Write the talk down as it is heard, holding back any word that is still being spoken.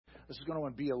This is going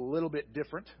to be a little bit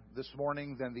different this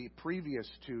morning than the previous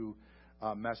two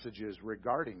messages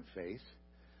regarding faith,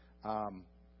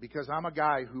 because I'm a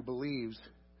guy who believes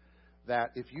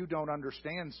that if you don't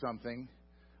understand something,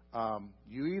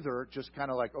 you either just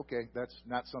kind of like, okay, that's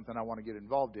not something I want to get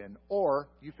involved in, or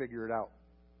you figure it out.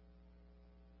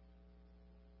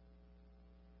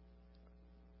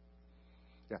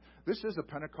 Yeah, this is a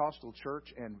Pentecostal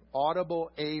church, and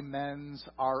audible amens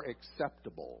are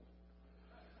acceptable.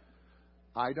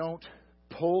 I don't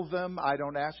pull them. I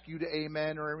don't ask you to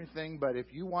amen or anything, but if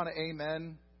you want to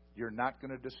amen, you're not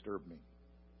going to disturb me.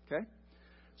 Okay?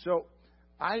 So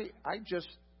I just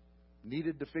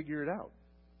needed to figure it out.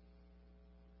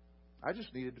 I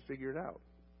just needed to figure it out.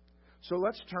 So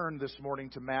let's turn this morning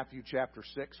to Matthew chapter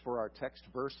 6 for our text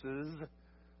verses.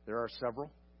 There are several.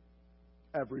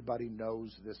 Everybody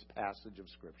knows this passage of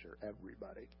Scripture.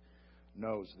 Everybody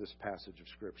knows this passage of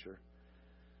Scripture.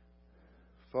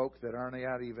 Folk that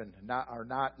are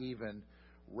not even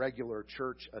regular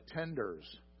church attenders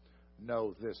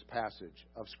know this passage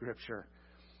of Scripture.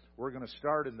 We're going to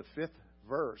start in the 5th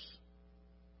verse,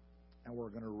 and we're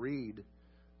going to read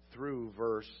through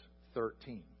verse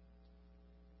 13.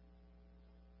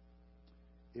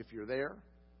 If you're there,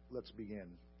 let's begin.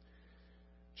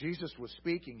 Jesus was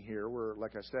speaking here. We're,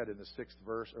 like I said, in the 6th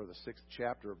verse or the 6th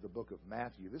chapter of the book of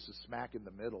Matthew. This is smack in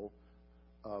the middle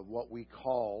of what we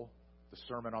call the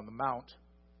Sermon on the Mount.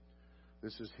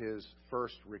 This is his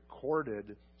first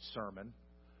recorded sermon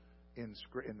in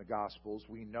the Gospels.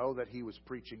 We know that he was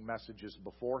preaching messages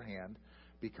beforehand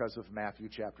because of Matthew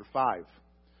chapter 5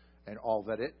 and all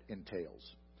that it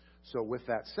entails. So with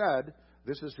that said,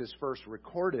 this is his first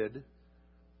recorded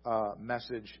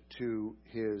message to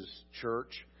his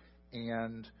church,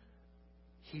 and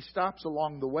he stops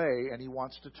along the way and he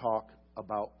wants to talk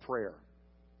about prayer.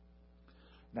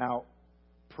 Now,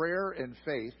 prayer and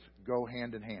faith go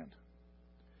hand in hand.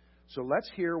 So let's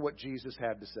hear what Jesus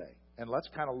had to say, and let's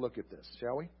kind of look at this,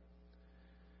 shall we?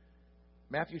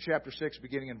 Matthew chapter 6,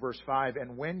 beginning in verse 5,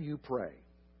 and when you pray,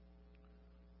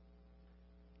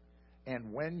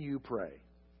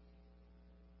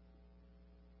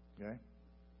 okay?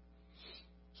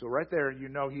 So right there, you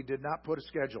know he did not put a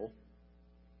schedule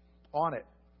on it.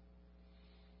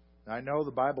 Now, I know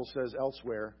the Bible says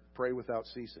elsewhere, pray without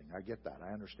ceasing. I get that.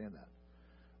 I understand that.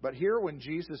 But here, when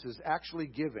Jesus is actually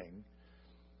giving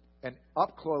an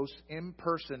up-close,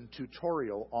 in-person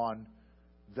tutorial on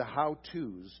the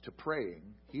how-tos to praying,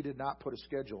 he did not put a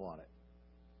schedule on it.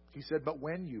 He said, but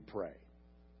when you pray,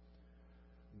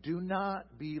 do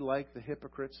not be like the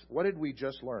hypocrites. What did we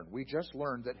just learn? We just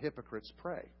learned that hypocrites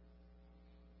pray.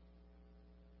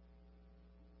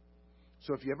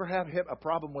 So if you ever have a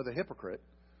problem with a hypocrite,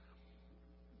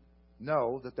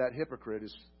 know that hypocrite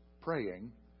is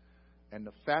praying. And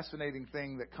the fascinating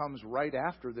thing that comes right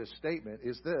after this statement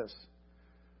is this: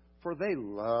 for they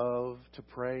love to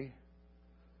pray,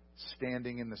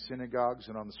 standing in the synagogues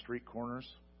and on the street corners.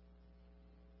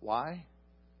 Why?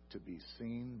 To be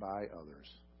seen by others.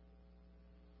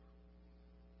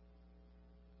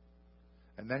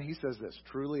 And then he says this: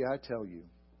 truly I tell you,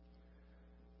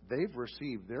 they've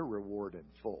received their reward in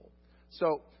full.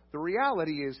 So the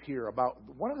reality is here about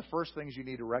one of the first things you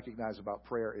need to recognize about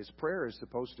prayer is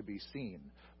supposed to be seen.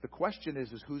 The question is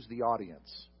who's the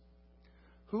audience?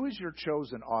 Who is your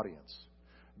chosen audience?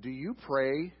 Do you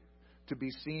pray to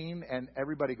be seen and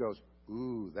everybody goes,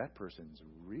 ooh, that person's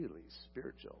really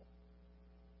spiritual?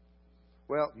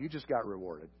 Well, you just got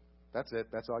rewarded. That's it.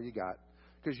 That's all you got.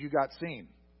 Because you got seen.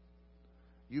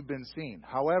 You've been seen.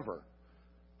 However,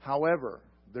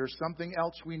 there's something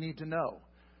else we need to know.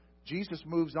 Jesus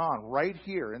moves on right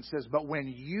here and says, but when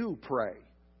you pray,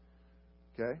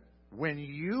 okay, when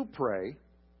you pray,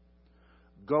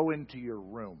 go into your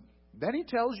room. Then he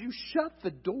tells you, shut the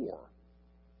door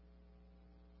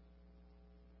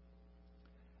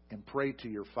and pray to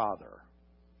your Father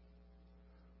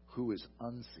who is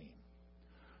unseen.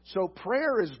 So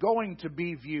prayer is going to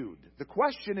be viewed. The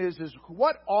question is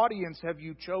what audience have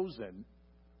you chosen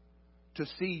to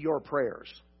see your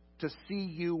prayers, to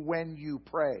see you when you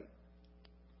pray?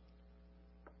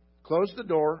 Close the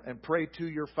door and pray to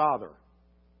your Father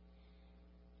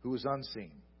who is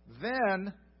unseen.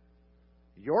 Then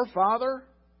your Father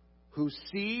who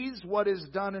sees what is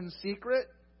done in secret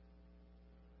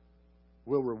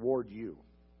will reward you.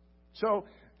 So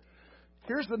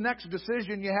here's the next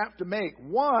decision you have to make.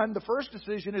 One, the first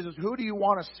decision is who do you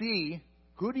want to see?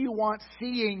 Who do you want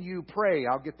seeing you pray?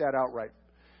 I'll get that out right.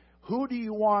 Who do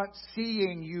you want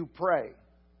seeing you pray?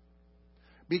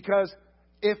 Because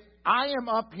if I am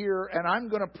up here and I'm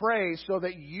going to pray so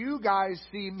that you guys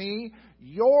see me,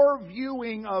 your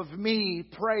viewing of me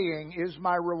praying is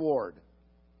my reward.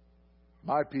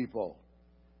 My people.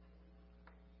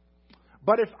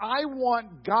 But if I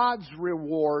want God's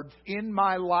reward in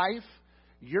my life,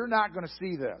 you're not going to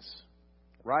see this.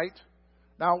 Right?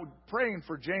 Now, praying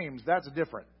for James, that's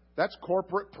different. That's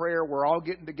corporate prayer. We're all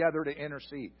getting together to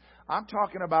intercede. I'm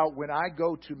talking about when I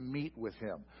go to meet with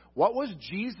Him. What was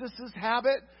Jesus'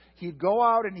 habit? He'd go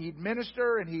out and he'd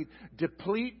minister and he'd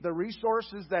deplete the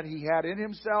resources that he had in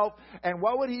himself. And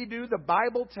what would he do? The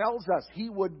Bible tells us he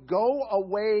would go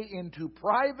away into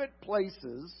private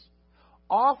places,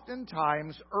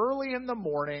 oftentimes early in the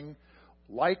morning,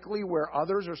 likely where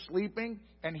others are sleeping,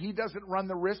 and he doesn't run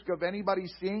the risk of anybody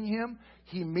seeing him.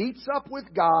 He meets up with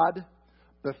God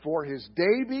before his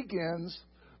day begins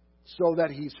so that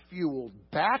he's fueled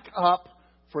back up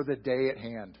for the day at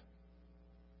hand.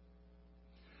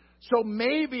 So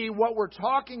maybe what we're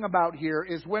talking about here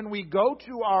is when we go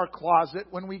to our closet,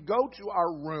 when we go to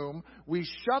our room, we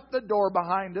shut the door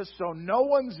behind us so no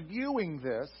one's viewing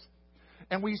this,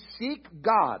 and we seek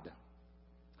God.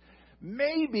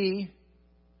 Maybe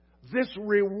this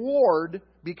reward,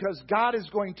 because God is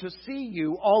going to see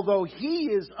you, although He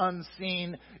is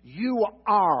unseen, you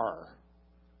are.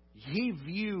 He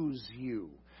views you.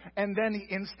 And then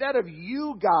instead of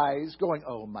you guys going,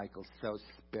 oh, Michael's so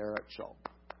spiritual.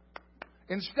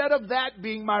 Instead of that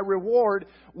being my reward,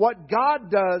 what God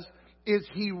does is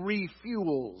He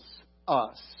refuels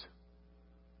us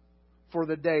for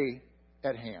the day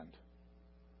at hand.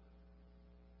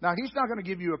 Now, He's not going to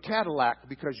give you a Cadillac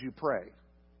because you pray.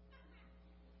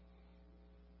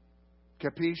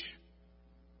 Capiche?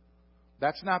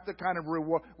 That's not the kind of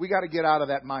reward. We got to get out of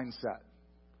that mindset.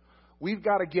 We've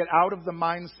got to get out of the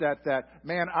mindset that,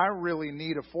 man, I really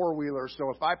need a four-wheeler,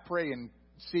 so if I pray in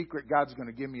secret, God's going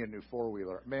to give me a new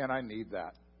four-wheeler. Man, I need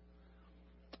that.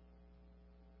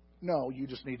 No, you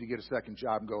just need to get a second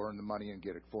job and go earn the money and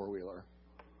get a four-wheeler.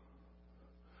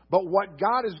 But what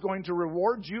God is going to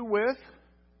reward you with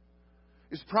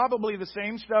is probably the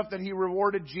same stuff that He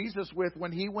rewarded Jesus with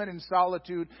when He went in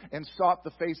solitude and sought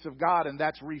the face of God. And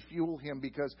that's refuel Him,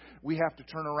 because we have to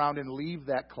turn around and leave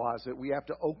that closet. We have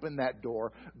to open that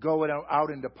door, go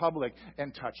out into public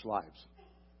and touch lives.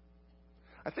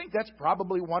 I think that's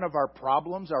probably one of our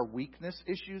problems, our weakness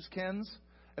issues, Ken's.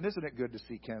 And isn't it good to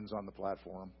see Ken's on the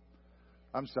platform?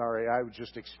 I'm sorry, I was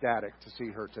just ecstatic to see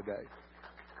her today.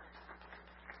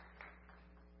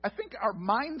 I think our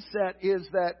mindset is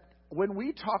that when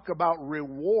we talk about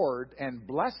reward and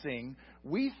blessing,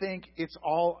 we think it's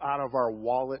all out of our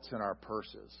wallets and our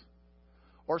purses,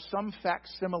 or some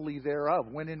facsimile thereof,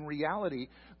 when in reality,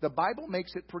 the Bible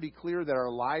makes it pretty clear that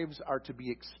our lives are to be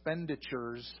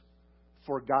expenditures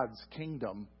for God's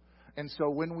kingdom. And so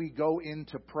when we go in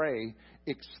to pray,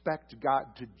 expect God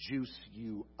to juice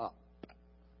you up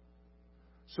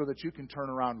so that you can turn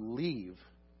around and leave,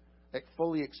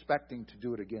 fully expecting to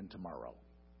do it again tomorrow.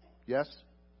 Yes?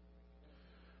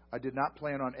 I did not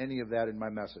plan on any of that in my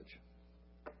message.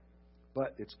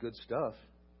 But it's good stuff.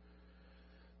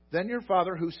 Then your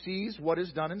Father who sees what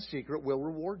is done in secret will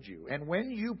reward you. And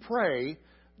when you pray,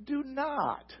 do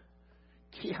not.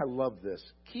 I love this.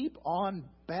 Keep on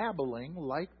babbling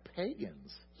like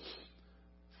pagans.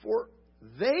 For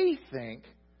they think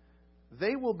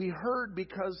they will be heard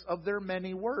because of their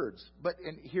many words.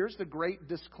 And here's the great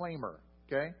disclaimer,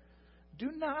 okay?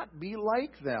 Do not be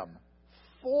like them.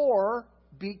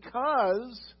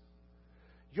 Because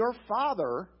your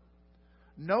Father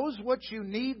knows what you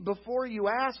need before you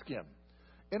ask Him.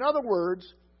 In other words,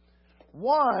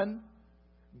 one,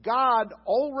 God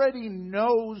already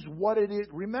knows what it is.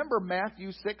 Remember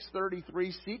Matthew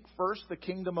 6:33, seek first the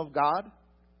kingdom of God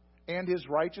and His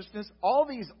righteousness. All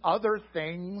these other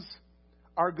things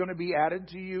are going to be added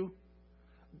to you.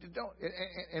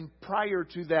 And prior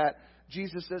to that,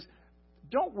 Jesus says,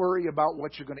 don't worry about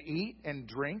what you're going to eat and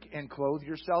drink and clothe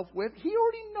yourself with. He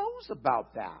already knows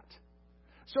about that.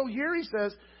 So here He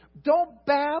says, don't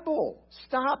babble.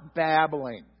 Stop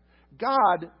babbling.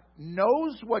 God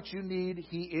knows what you need.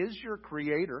 He is your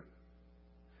creator.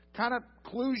 Kind of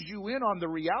clues you in on the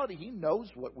reality. He knows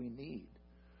what we need.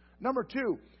 Number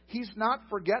two, He's not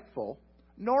forgetful,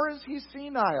 nor is He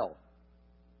senile.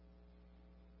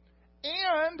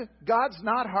 And God's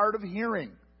not hard of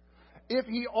hearing. If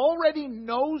He already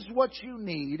knows what you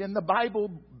need, and the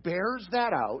Bible bears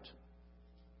that out,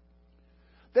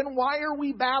 then why are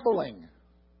we babbling?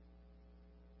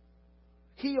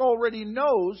 He already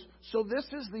knows, so this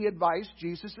is the advice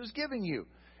Jesus is giving you.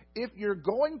 If you're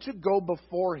going to go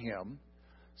before Him,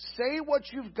 say what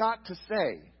you've got to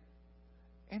say,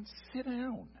 and sit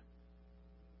down.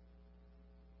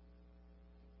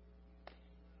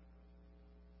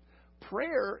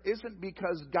 prayer isn't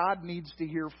because God needs to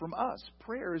hear from us.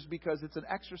 Prayer is because it's an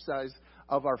exercise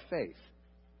of our faith.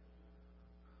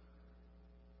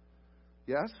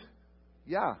 Yes?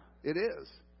 Yeah, it is.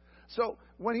 So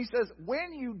when he says,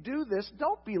 when you do this,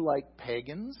 don't be like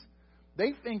pagans.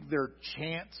 They think their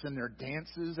chants and their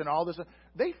dances and all this,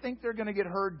 they think they're going to get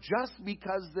heard just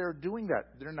because they're doing that.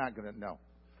 They're not going to know.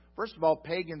 First of all,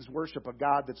 pagans worship a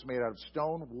God that's made out of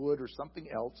stone, wood, or something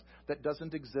else that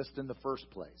doesn't exist in the first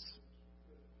place.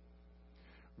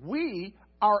 We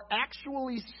are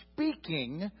actually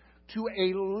speaking to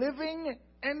a living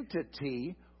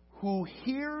entity who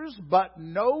hears but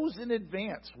knows in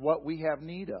advance what we have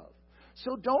need of.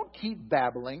 So don't keep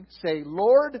babbling. Say,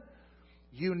 Lord,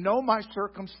 you know my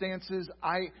circumstances.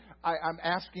 I'm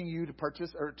asking you to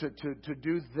participate, to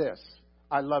do this.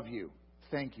 I love you.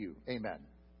 Thank you. Amen.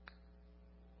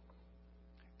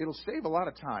 It'll save a lot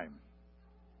of time.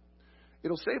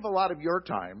 It'll save a lot of your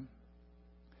time.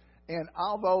 And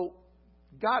although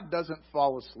God doesn't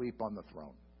fall asleep on the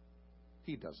throne,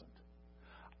 He doesn't.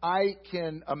 I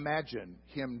can imagine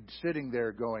Him sitting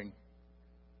there going,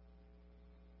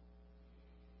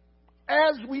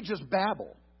 as we just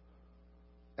babble,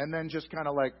 and then just kind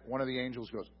of like one of the angels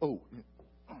goes, oh,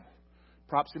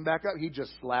 props him back up. He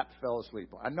just fell asleep.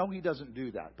 I know He doesn't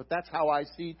do that, but that's how I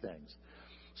see things.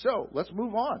 So, let's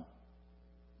move on.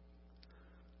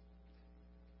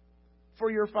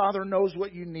 For your Father knows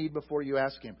what you need before you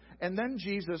ask Him. And then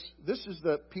Jesus, this is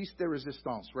the piece de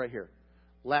resistance right here.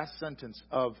 Last sentence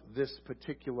of this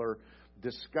particular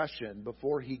discussion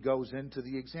before He goes into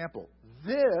the example.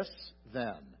 This,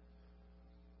 then,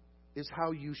 is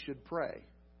how you should pray.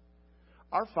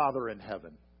 Our Father in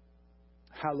heaven,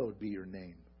 hallowed be your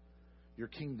name. Your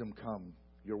kingdom come.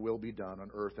 Your will be done on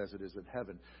earth as it is in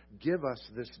heaven. Give us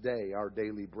this day our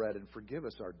daily bread, and forgive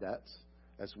us our debts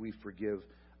as we forgive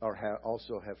or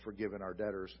also have forgiven our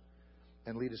debtors.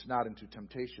 And lead us not into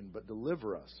temptation, but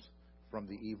deliver us from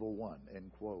the evil one.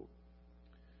 End quote.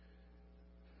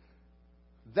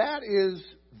 That is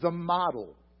the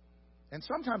model. And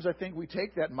sometimes I think we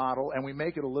take that model and we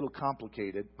make it a little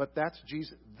complicated, but that's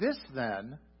Jesus. This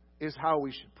then is how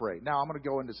we should pray. Now I'm going to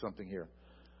go into something here.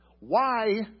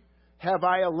 Why have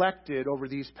I elected over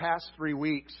these past 3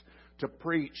 weeks to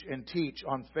preach and teach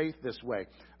on faith this way?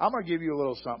 I'm going to give you a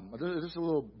little something. This is a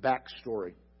little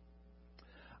backstory.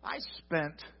 I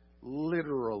spent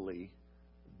literally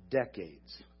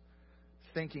decades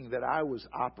thinking that I was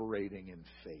operating in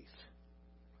faith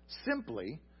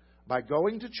simply by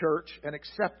going to church and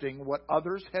accepting what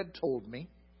others had told me,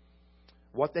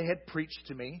 what they had preached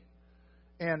to me,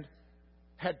 and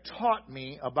had taught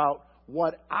me about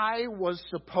what I was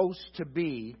supposed to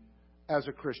be as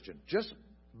a Christian. Just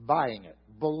buying it,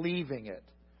 believing it,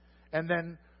 and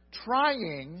then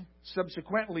trying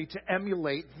subsequently to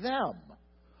emulate them,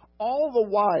 all the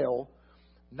while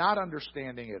not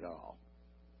understanding it all.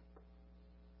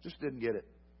 Just didn't get it.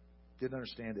 Didn't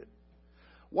understand it.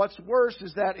 What's worse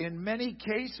is that in many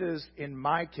cases,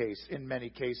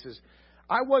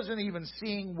 I wasn't even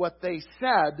seeing what they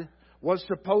said was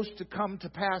supposed to come to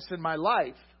pass in my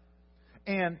life.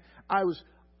 And I was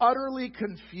utterly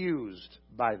confused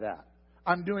by that.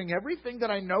 I'm doing everything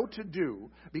that I know to do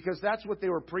because that's what they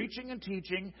were preaching and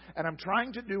teaching, and I'm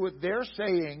trying to do what they're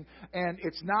saying, and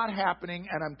it's not happening,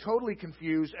 and I'm totally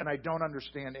confused, and I don't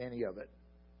understand any of it.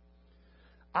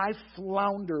 I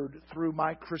floundered through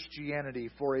my Christianity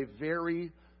for a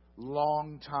very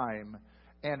long time,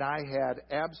 and I had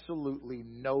absolutely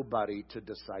nobody to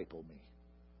disciple me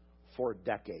for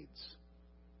decades.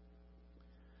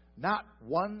 Not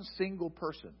one single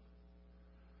person.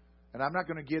 And I'm not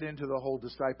going to get into the whole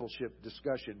discipleship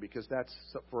discussion because that's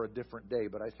for a different day,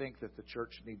 but I think that the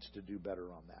church needs to do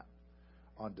better on that,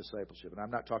 on discipleship. And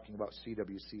I'm not talking about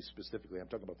CWC specifically. I'm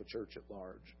talking about the church at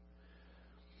large.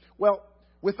 Well,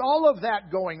 with all of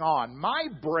that going on, my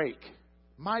break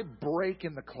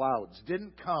in the clouds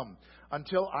didn't come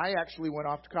until I actually went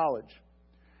off to college.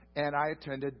 And I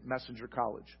attended Messenger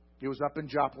College. It was up in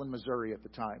Joplin, Missouri at the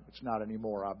time. It's not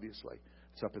anymore, obviously.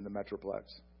 It's up in the Metroplex.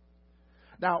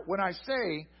 Now, when I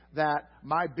say that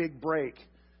my big break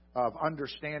of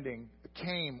understanding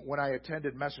came when I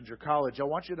attended Messenger College, I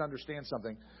want you to understand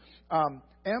something.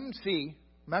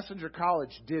 Messenger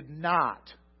College, did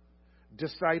not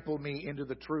disciple me into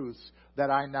the truths that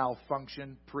I now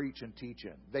function, preach, and teach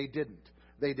in. They didn't.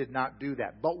 They did not do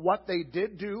that. But what they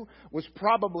did do was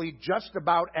probably just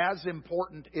about as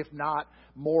important, if not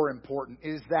more important,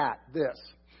 is this.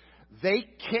 They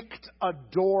kicked a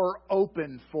door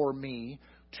open for me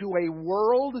to a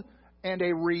world and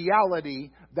a reality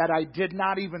that I did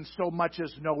not even so much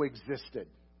as know existed.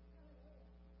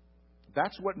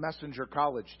 That's what Messenger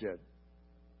College did.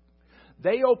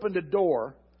 They opened a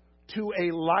door to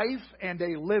a life and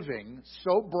a living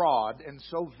so broad and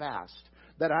so vast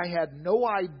that I had no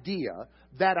idea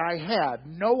that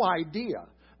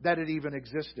it even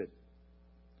existed.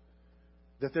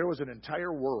 That there was an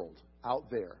entire world out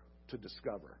there to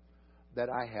discover that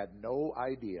I had no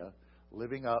idea,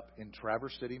 living up in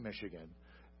Traverse City, Michigan,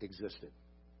 existed.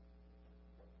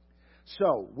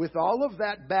 So, with all of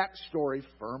that backstory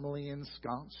firmly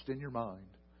ensconced in your mind,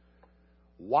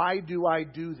 why do I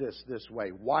do this way?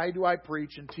 Why do I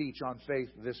preach and teach on faith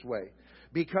this way?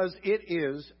 Because it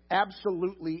is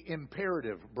absolutely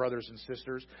imperative, brothers and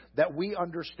sisters, that we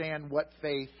understand what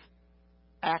faith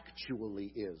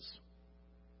actually is.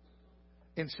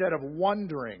 Instead of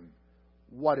wondering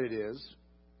what it is,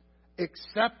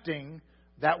 accepting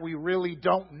that we really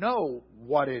don't know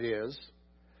what it is,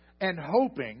 and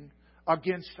hoping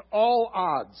against all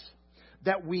odds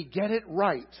that we get it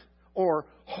right, or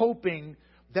hoping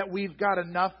that we've got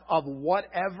enough of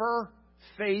whatever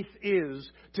faith is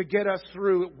to get us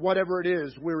through whatever it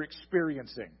is we're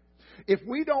experiencing. If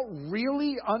we don't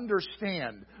really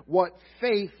understand what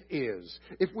faith is,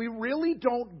 if we really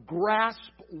don't grasp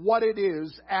what it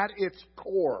is at its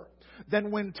core,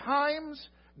 then when times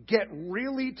get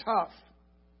really tough,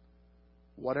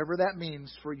 whatever that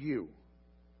means for you,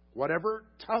 whatever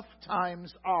tough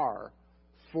times are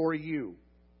for you,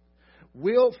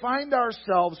 we'll find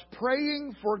ourselves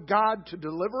praying for God to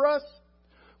deliver us,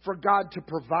 for God to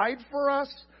provide for us,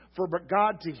 for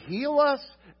God to heal us,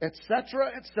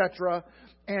 etc., etc.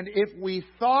 And if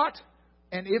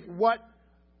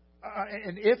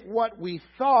what we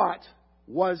thought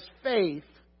was faith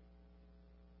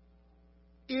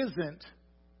isn't,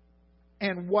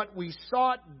 and what we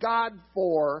sought God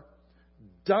for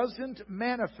doesn't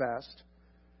manifest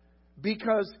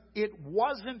because it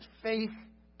wasn't faith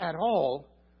at all,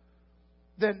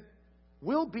 then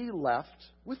we'll be left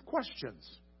with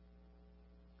questions.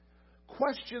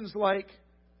 Questions like,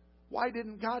 why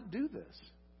didn't God do this?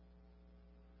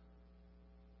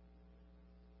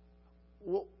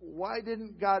 Well, why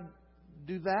didn't God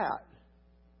do that?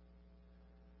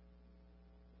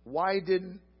 Why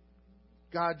didn't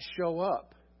God show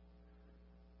up?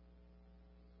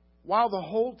 While the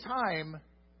whole time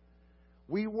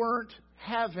we weren't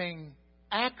having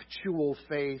actual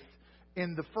faith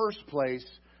in the first place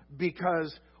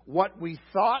because what we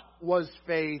thought was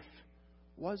faith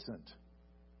wasn't.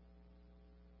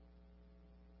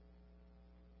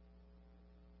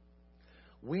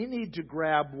 We need to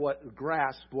grasp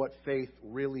what faith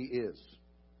really is.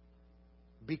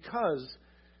 Because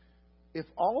if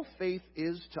all faith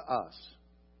is to us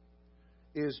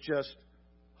is just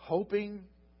hoping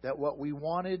that what we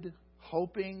wanted,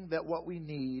 hoping that what we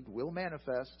need will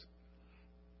manifest,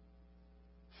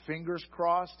 fingers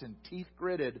crossed and teeth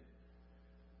gritted,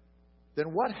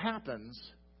 then what happens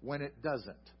when it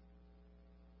doesn't?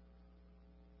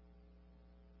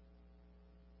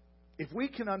 If we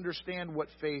can understand what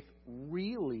faith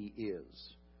really is,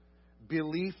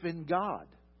 belief in God,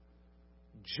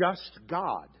 just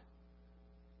God,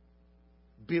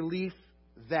 belief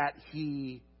that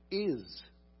He is,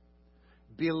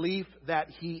 belief that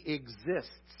He exists,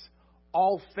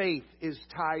 all faith is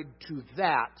tied to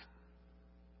that,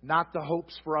 not the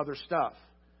hopes for other stuff.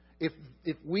 If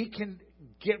we can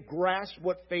grasp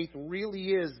what faith really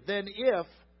is, then if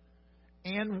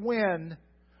and when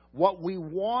what we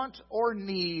want or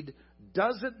need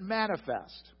doesn't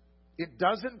manifest, it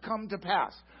doesn't come to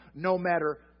pass, no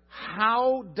matter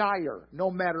how dire, no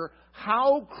matter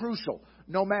how crucial,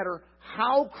 no matter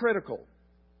how critical,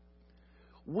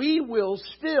 we will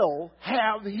still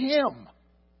have Him.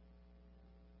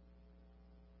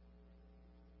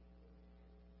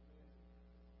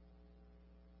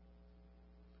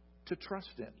 To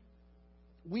trust in.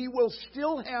 We will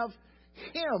still have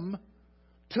Him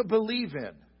to believe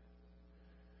in.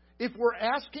 If we're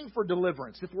asking for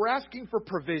deliverance, if we're asking for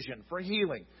provision, for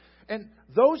healing, and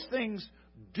those things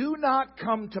do not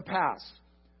come to pass,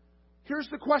 here's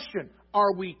the question.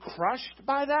 Are we crushed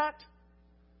by that?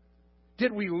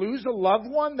 Did we lose a loved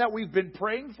one that we've been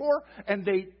praying for and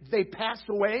they pass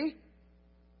away?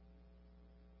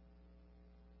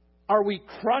 Are we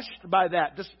crushed by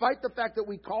that, despite the fact that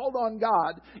we called on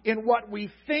God in what we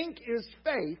think is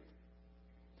faith,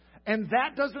 and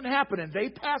that doesn't happen and they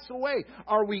pass away?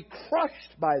 Are we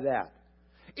crushed by that?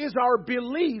 Is our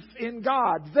belief in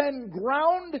God then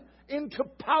ground into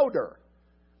powder,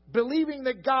 believing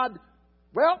that God,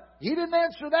 well, He didn't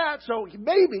answer that, so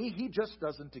maybe He just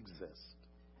doesn't exist?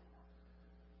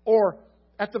 Or,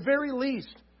 at the very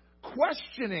least,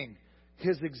 questioning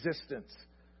His existence.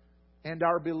 and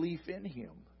our belief in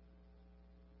Him?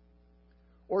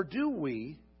 Or do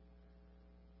we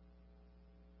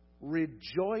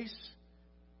rejoice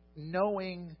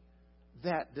knowing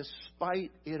that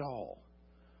despite it all,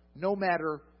 no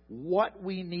matter what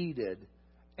we needed,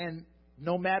 and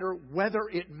no matter whether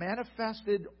it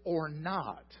manifested or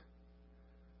not,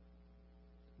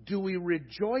 do we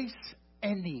rejoice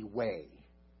anyway?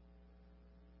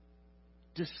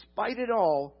 Despite it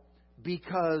all,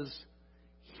 because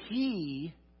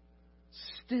He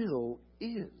still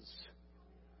is.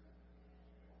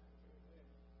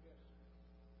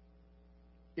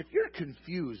 If you're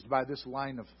confused by this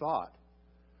line of thought,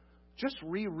 just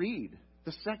reread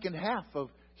the second half of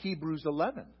Hebrews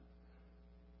 11.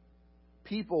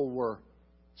 People were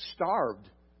starved.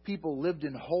 People lived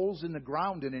in holes in the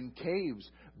ground and in caves,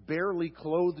 barely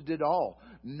clothed at all.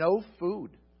 No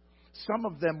food. Some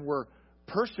of them were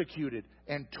persecuted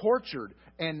and tortured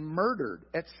and murdered,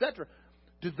 etc.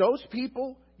 To those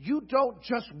people, you don't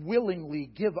just willingly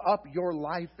give up your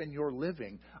life and your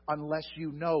living unless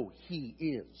you know He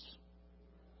is.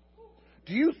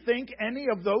 Do you think any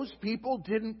of those people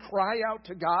didn't cry out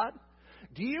to God?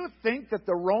 Do you think that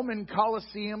the Roman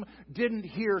Colosseum didn't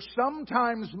hear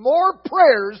sometimes more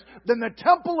prayers than the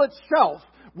temple itself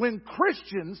when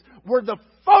Christians were the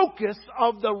focus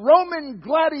of the Roman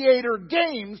gladiator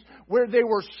games, where they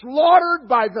were slaughtered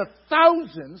by the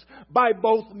thousands by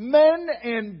both men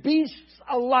and beasts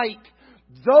alike?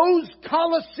 Those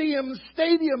Colosseum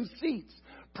stadium seats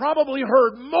probably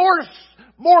heard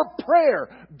more prayer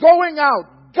going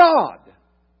out. God,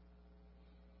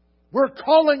 we're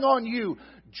calling on You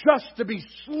just to be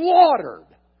slaughtered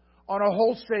on a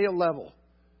wholesale level.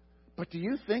 But do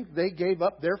you think they gave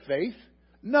up their faith?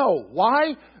 No.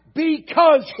 Why?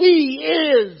 Because He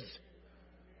is.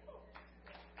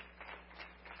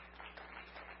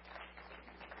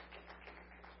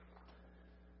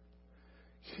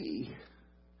 He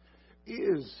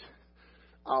is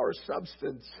our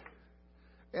substance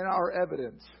and our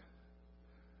evidence.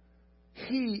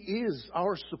 He is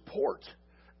our support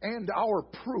and our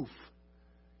proof.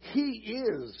 He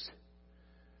is.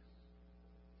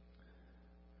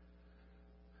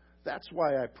 That's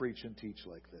why I preach and teach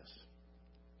like this.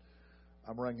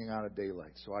 I'm running out of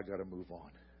daylight, so I got to move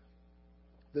on.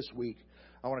 This week,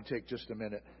 I want to take just a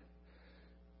minute.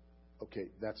 Okay,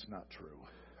 that's not true.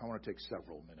 I want to take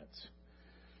several minutes.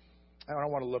 And I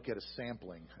want to look at a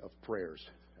sampling of prayers.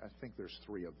 I think there's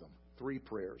 3 of them. 3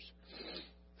 prayers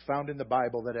found in the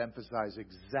Bible that emphasize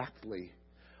exactly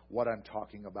what I'm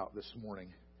talking about this morning.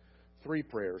 3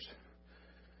 prayers.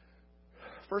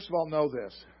 First of all, know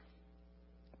this.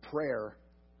 Prayer,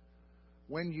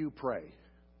 when you pray,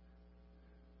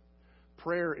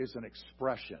 prayer is an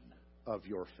expression of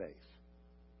your faith.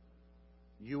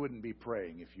 You wouldn't be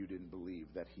praying if you didn't believe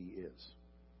that He is.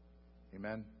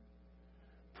 Amen?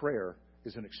 Prayer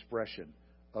is an expression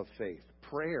of faith.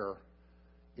 Prayer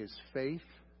is faith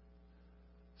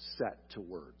set to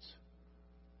words.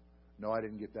 No, I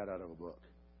didn't get that out of a book.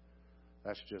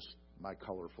 That's just my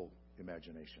colorful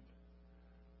imagination.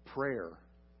 Prayer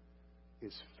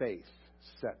is faith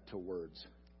set to words.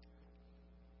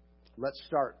 Let's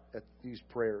start at these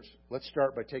prayers. Let's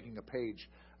start by taking a page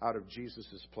out of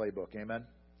Jesus' playbook. Amen?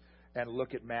 And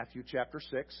look at Matthew chapter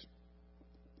 6.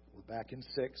 We're back in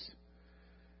 6.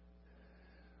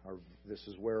 This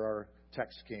is where our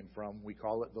text came from. We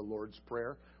call it the Lord's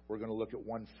Prayer. We're going to look at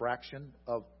one fraction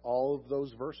of all of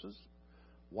those verses.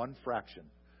 One fraction.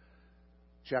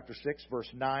 Chapter 6, verse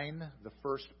 9, the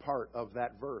first part of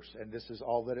that verse. And this is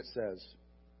all that it says.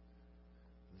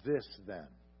 This, then,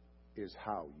 is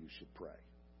how you should pray.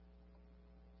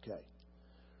 Okay.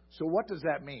 So what does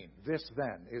that mean? This,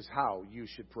 then, is how you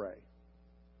should pray.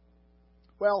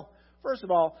 Well, first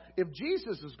of all, if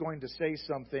Jesus is going to say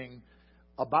something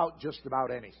about just about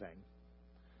anything,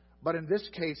 but in this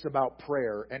case about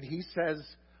prayer, and He says,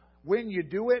 when you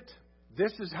do it,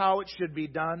 this is how it should be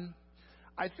done,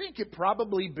 I think it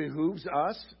probably behooves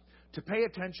us to pay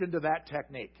attention to that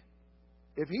technique.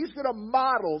 If He's going to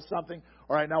model something,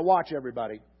 all right, now watch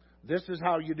everybody. This is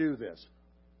how you do this.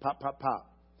 Pop, pop,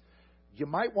 pop. You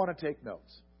might want to take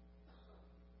notes.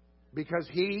 Because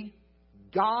He,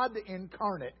 God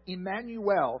incarnate,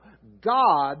 Emmanuel,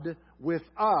 God with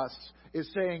us, is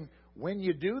saying, when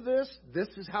you do this, this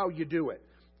is how you do it.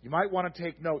 You might want to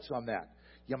take notes on that.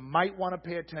 You might want to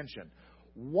pay attention.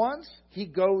 Once He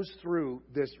goes through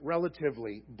this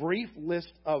relatively brief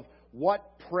list of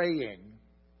what praying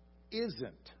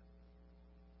isn't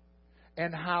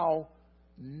and how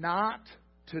not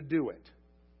to do it.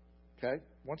 Okay?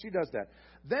 Once He does that,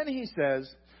 then He says,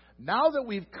 now that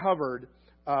we've covered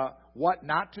what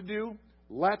not to do,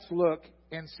 let's look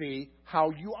and see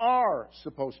how you are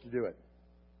supposed to do it.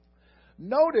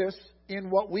 Notice in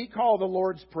what we call the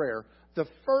Lord's Prayer, the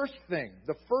first thing,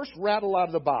 the first rattle out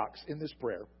of the box in this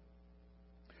prayer,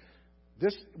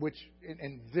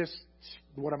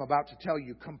 what I'm about to tell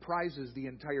you, comprises the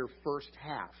entire first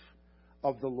half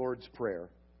of the Lord's Prayer,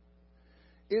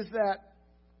 is that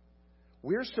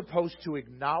we're supposed to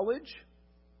acknowledge,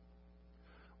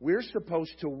 we're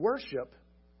supposed to worship,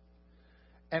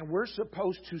 and we're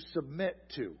supposed to submit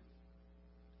to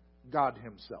God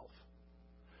Himself.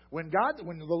 When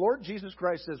the Lord Jesus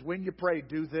Christ says, when you pray,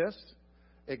 do this,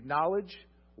 acknowledge,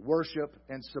 worship,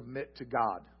 and submit to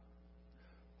God.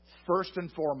 First and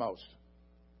foremost.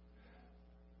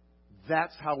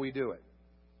 That's how we do it.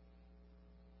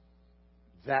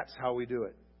 That's how we do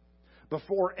it.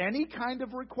 Before any kind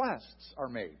of requests are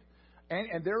made.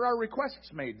 And there are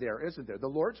requests made there, isn't there? The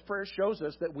Lord's Prayer shows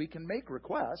us that we can make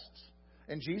requests.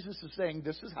 And Jesus is saying,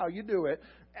 this is how you do it.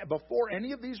 Before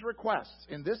any of these requests,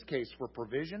 in this case for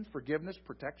provision, forgiveness,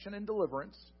 protection, and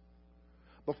deliverance,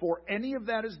 before any of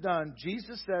that is done,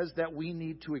 Jesus says that we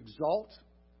need to exalt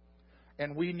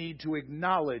and we need to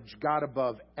acknowledge God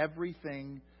above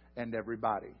everything and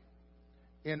everybody.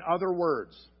 In other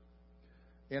words,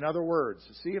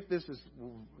 see if this is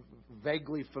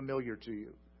vaguely familiar to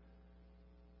you.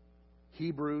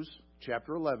 Hebrews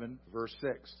chapter 11, verse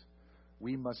 6.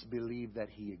 We must believe that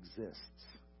He exists.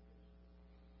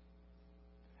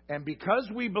 And because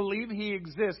we believe He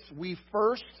exists, we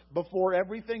first, before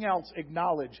everything else,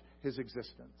 acknowledge His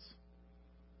existence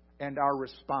and our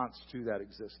response to that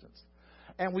existence.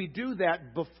 And we do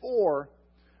that before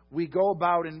we go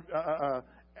about in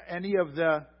any of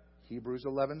the Hebrews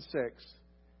 11:6,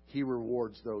 He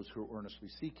rewards those who earnestly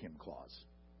seek Him clause.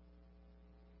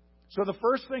 So the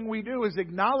first thing we do is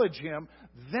acknowledge Him.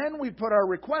 Then we put our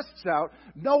requests out,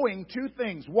 knowing two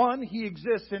things. One, He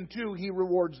exists, and two, He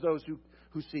rewards those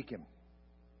who seek Him.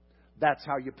 That's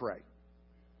how you pray.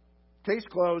 Case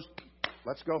closed.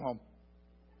 Let's go home.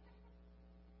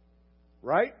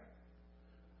 Right?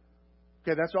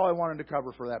 Okay, that's all I wanted to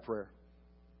cover for that prayer.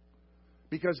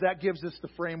 Because that gives us the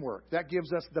framework. That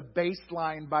gives us the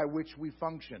baseline by which we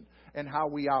function and how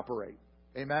we operate.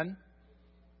 Amen?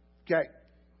 Okay.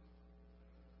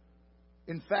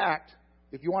 In fact,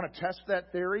 if you want to test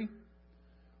that theory,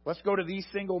 let's go to the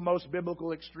single most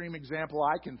biblical extreme example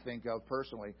I can think of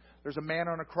personally. There's a man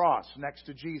on a cross next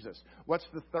to Jesus. What's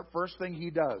the first thing He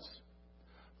does?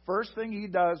 First thing He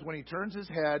does when He turns His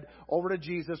head over to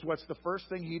Jesus, what's the first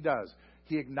thing He does?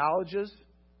 He acknowledges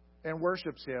and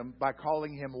worships Him by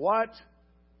calling Him what?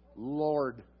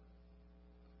 Lord.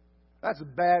 That's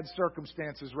bad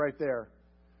circumstances right there.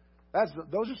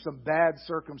 Those are some bad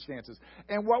circumstances.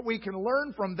 And what we can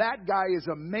learn from that guy is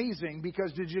amazing,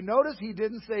 because did you notice he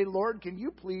didn't say, Lord, can you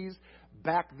please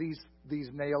back these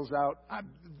nails out?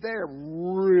 They're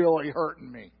really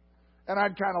hurting me. And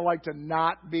I'd kind of like to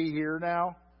not be here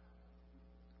now.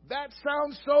 That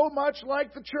sounds so much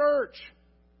like the church.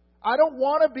 I don't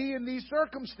want to be in these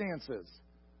circumstances.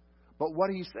 But what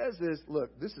he says is,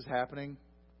 look, this is happening.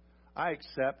 I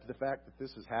accept the fact that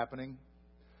this is happening.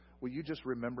 Will you just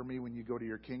remember me when you go to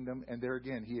your kingdom? And there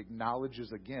again, he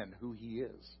acknowledges again who He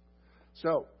is.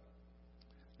 So,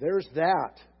 there's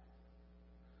that.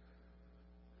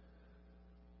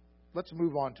 Let's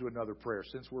move on to another prayer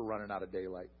since we're running out of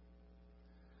daylight.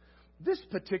 This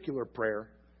particular prayer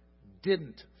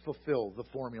didn't fulfill the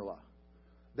formula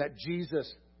that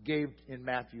Jesus gave in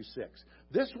Matthew 6.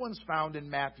 This one's found in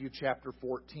Matthew chapter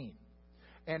 14.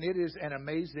 And it is an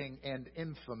amazing and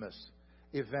infamous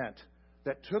event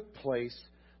that took place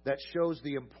that shows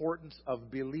the importance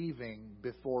of believing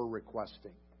before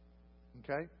requesting.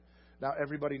 Okay? Now,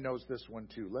 everybody knows this one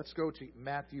too. Let's go to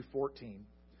Matthew 14.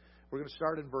 We're going to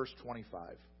start in verse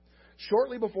 25.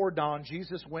 Shortly before dawn,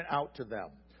 Jesus went out to them,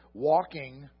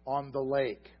 walking on the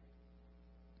lake.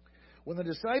 When the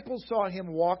disciples saw Him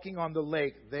walking on the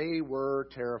lake, they were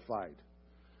terrified.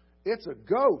 It's a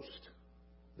ghost,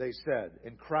 they said,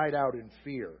 and cried out in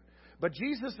fear. But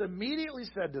Jesus immediately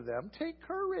said to them, take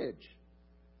courage.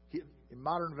 In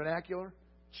modern vernacular,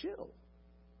 chill.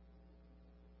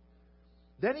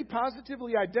 Then He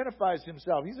positively identifies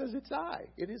Himself. He says, it's I.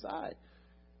 It is I.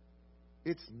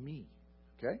 It's me.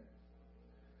 Okay?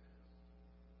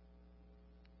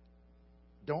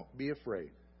 Don't be afraid.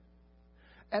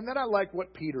 And then I like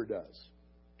what Peter does.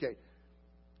 Okay.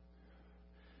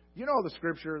 You know the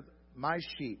scripture, my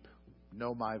sheep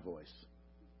know my voice.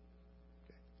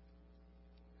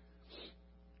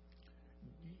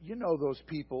 You know those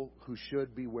people who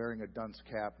should be wearing a dunce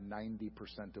cap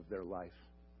 90% of their life?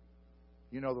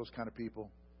 You know those kind of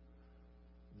people?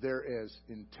 they're as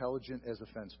intelligent as a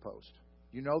fence post.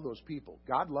 You know those people.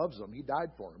 God loves them. He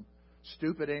died for them.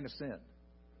 Stupid ain't a sin.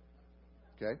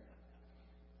 Okay?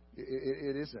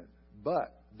 It isn't.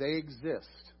 But they exist.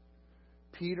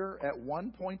 Peter, at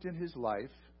one point in his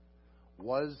life,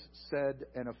 was said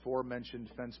an aforementioned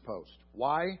fence post.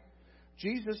 Why?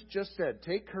 Jesus just said,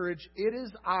 take courage. It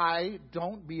is I.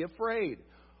 Don't be afraid.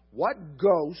 What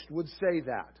ghost would say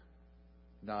that?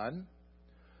 None.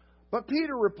 But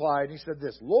Peter replied, and he said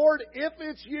this, Lord, if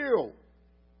it's you,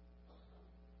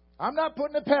 I'm not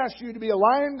putting it past you to be a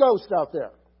lying ghost out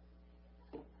there.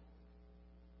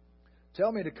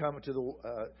 Tell me to come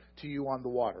to you on the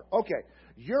water. Okay,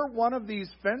 you're one of these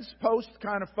fence post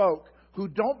kind of folk who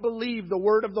don't believe the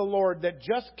word of the Lord that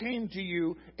just came to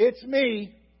you. It's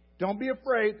me. Don't be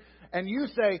afraid. And you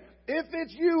say, if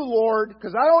it's you, Lord,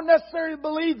 because I don't necessarily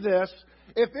believe this,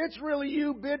 if it's really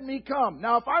you, bid me come.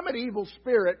 Now, if I'm an evil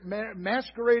spirit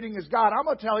masquerading as God, I'm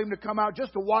going to tell him to come out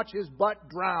just to watch his butt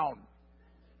drown.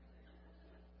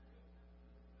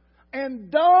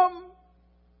 And dumb,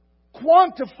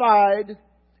 quantified,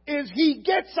 is he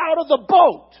gets out of the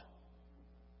boat.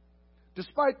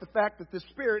 Despite the fact that the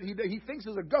spirit he thinks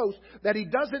is a ghost that he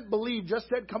doesn't believe just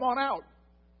said, come on out.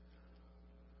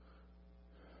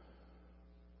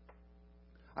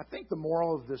 I think the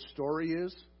moral of this story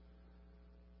is,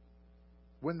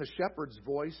 when the shepherd's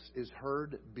voice is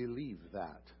heard, believe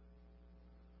that.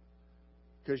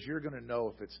 Because you're going to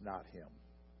know if it's not him.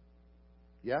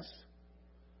 Yes?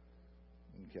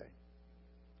 Okay.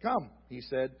 Come, he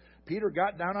said. Peter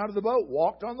got down out of the boat,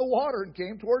 walked on the water, and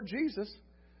came toward Jesus.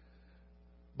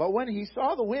 But when he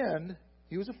saw the wind,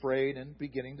 he was afraid, and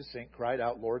beginning to sink, cried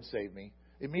out, Lord, save me.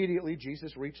 Immediately,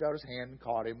 Jesus reached out his hand and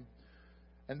caught him.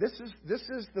 And this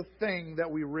is the thing that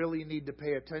we really need to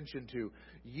pay attention to.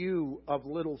 You of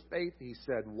little faith, he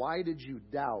said, why did you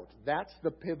doubt? That's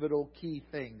the pivotal key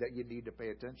thing that you need to pay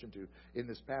attention to in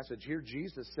this passage. Here,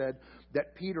 Jesus said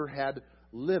that Peter had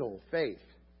little faith,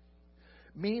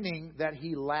 meaning that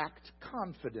he lacked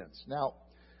confidence. Now,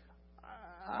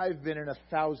 I've been in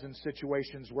 1,000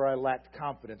 situations where I lacked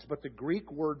confidence, but the Greek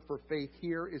word for faith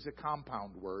here is a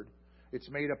compound word. It's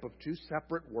made up of two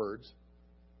separate words.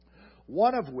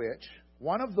 One of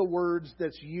the words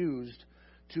that's used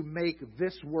to make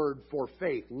this word for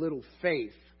faith, little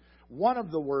faith, one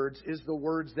of the words is the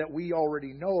words that we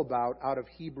already know about out of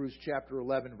Hebrews chapter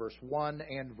 11, verse 1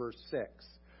 and verse 6.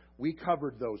 We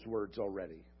covered those words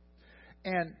already.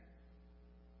 And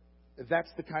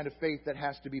that's the kind of faith that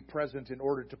has to be present in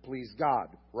order to please God,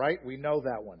 right? We know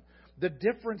that one. The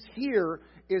difference here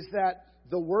is that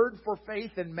the word for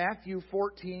faith in Matthew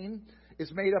 14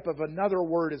 is made up of another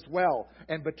word as well.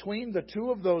 And between the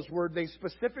two of those words, they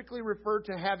specifically refer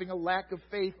to having a lack of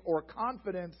faith or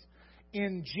confidence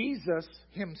in Jesus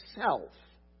himself.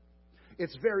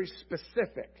 It's very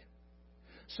specific.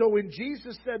 So when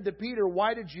Jesus said to Peter,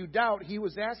 why did you doubt? He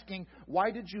was asking,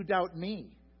 why did you doubt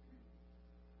me?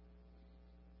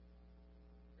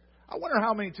 I wonder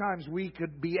how many times we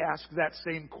could be asked that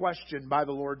same question by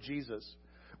the Lord Jesus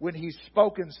when He's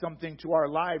spoken something to our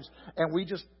lives and we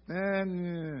just,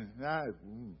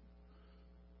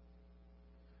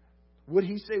 would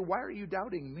He say, why are you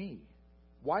doubting me?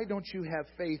 Why don't you have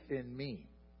faith in me?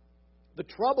 The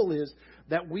trouble is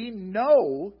that we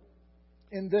know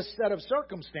in this set of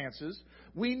circumstances,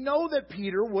 we know that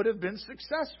Peter would have been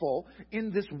successful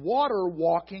in this water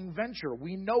walking venture.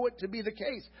 We know it to be the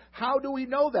case. How do we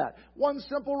know that? One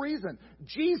simple reason.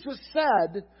 Jesus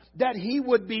said that he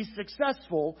would be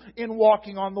successful in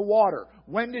walking on the water.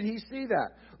 When did he see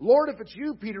that? Lord, if it's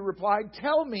you, Peter replied,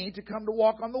 tell me to come to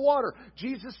walk on the water.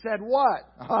 Jesus said what?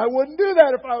 I wouldn't do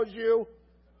that if I was you.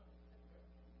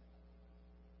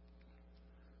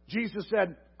 Jesus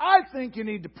said, I think you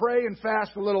need to pray and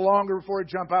fast a little longer before you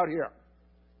jump out here.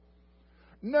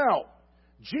 No.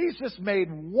 Jesus made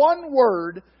one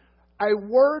word, a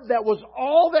word that was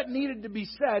all that needed to be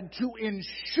said to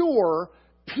ensure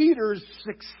Peter's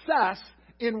success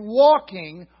in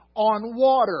walking on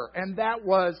water. And that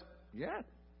was, yeah,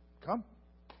 come.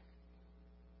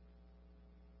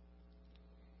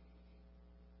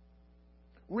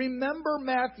 Remember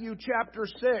Matthew chapter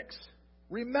 6.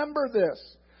 Remember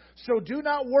this. So do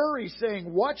not worry,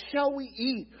 saying, what shall we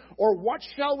eat? Or what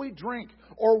shall we drink?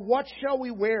 Or what shall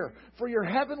we wear? For your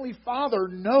heavenly Father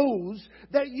knows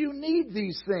that you need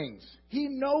these things. He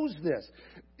knows this.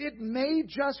 It may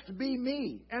just be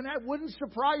me. And that wouldn't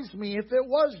surprise me if it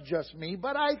was just me.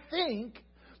 But I think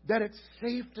that it's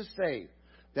safe to say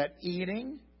that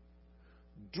eating,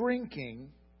 drinking,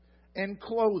 and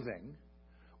clothing,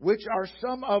 which are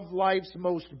some of life's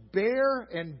most bare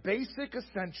and basic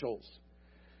essentials,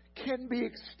 can be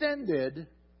extended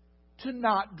to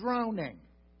not drowning.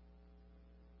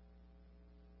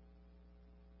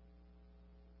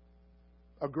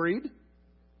 Agreed?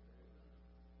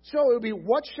 So it would be,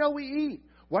 what shall we eat?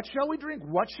 What shall we drink?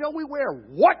 What shall we wear?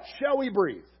 What shall we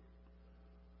breathe?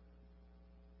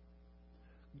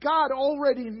 God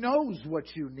already knows what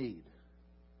you need.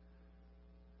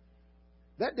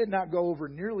 That did not go over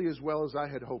nearly as well as I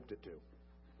had hoped it to.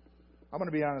 I'm going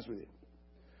to be honest with you.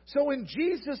 So when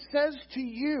Jesus says to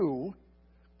you,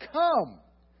 come,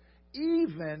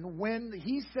 even when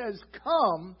He says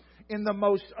come in the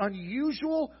most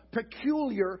unusual,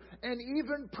 peculiar, and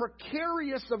even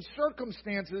precarious of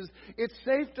circumstances, it's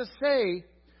safe to say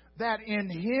that in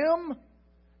Him,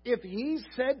 if He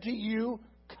said to you,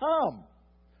 come,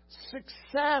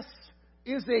 success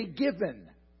is a given.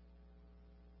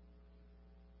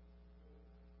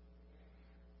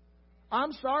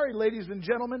 I'm sorry, ladies and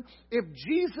gentlemen, if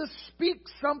Jesus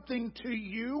speaks something to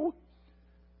you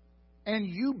and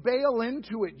you bail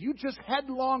into it, you just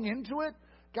headlong into it,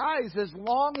 guys, as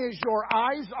long as your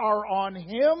eyes are on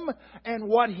Him and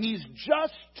what He's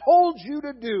just told you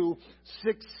to do,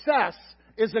 success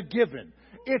is a given.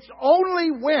 It's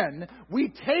only when we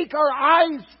take our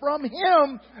eyes from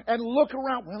Him and look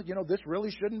around, well, this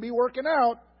really shouldn't be working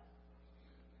out.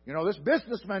 This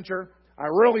business venture, I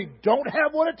really don't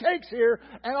have what it takes here.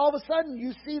 And all of a sudden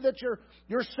you see that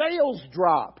your sales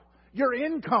drop. Your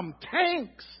income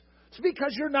tanks. It's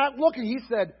because you're not looking. He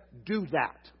said, do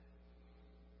that.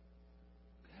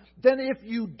 Then if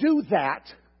you do that,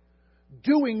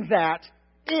 doing that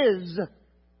is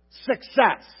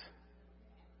success.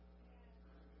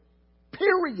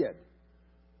 Period.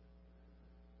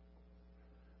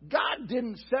 God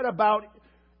didn't set about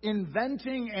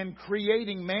inventing and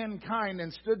creating mankind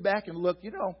and stood back and looked,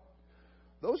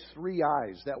 those three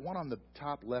eyes, that one on the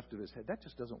top left of his head, that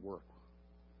just doesn't work.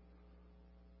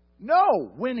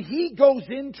 No, when He goes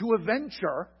into a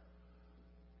venture,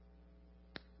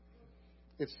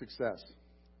 it's success.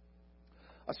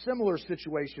 A similar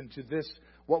situation to this,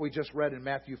 what we just read in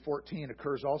Matthew 14,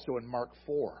 occurs also in Mark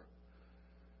 4.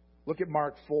 Look at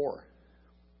Mark 4.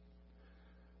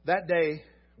 That day,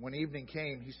 when evening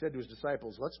came, He said to His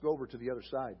disciples, let's go over to the other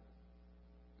side.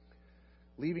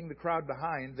 Leaving the crowd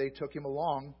behind, they took Him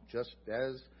along, just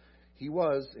as He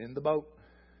was in the boat.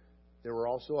 There were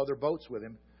also other boats with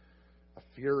Him. A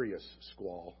furious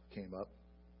squall came up,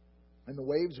 and the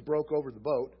waves broke over the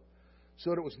boat, so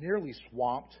that it was nearly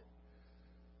swamped.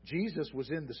 Jesus was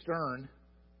in the stern,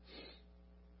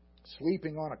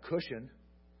 sleeping on a cushion.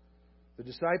 The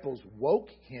disciples woke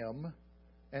Him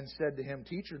and said to Him,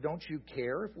 Teacher, don't you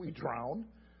care if we drown?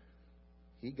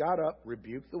 He got up,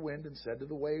 rebuked the wind, and said to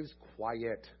the waves,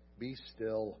 Quiet, be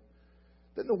still.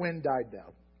 Then the wind died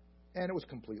down, and it was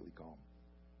completely calm.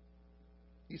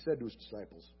 He said to His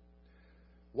disciples,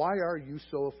 Why are you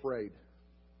so afraid?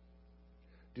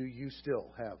 Do you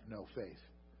still have no faith?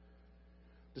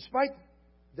 Despite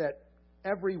that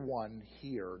everyone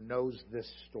here knows this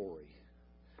story,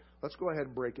 let's go ahead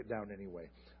and break it down anyway.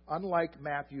 Unlike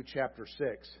Matthew chapter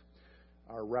 6,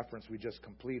 our reference we just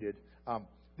completed,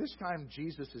 this time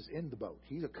Jesus is in the boat.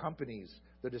 He accompanies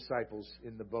the disciples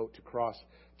in the boat to cross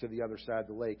to the other side of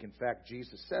the lake. In fact,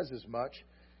 Jesus says as much.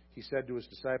 He said to His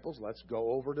disciples, let's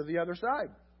go over to the other side.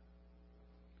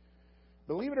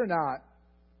 Believe it or not,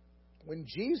 when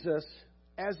Jesus,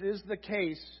 as is the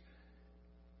case,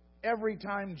 every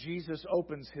time Jesus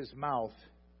opens His mouth,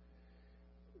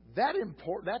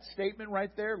 that statement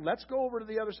right there, let's go over to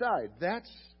the other side,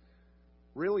 that's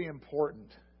really important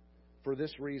for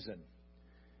this reason.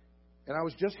 And I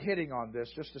was just hitting on this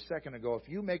just a second ago. If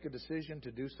you make a decision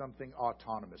to do something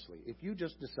autonomously, if you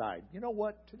just decide, you know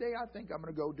what, today I think I'm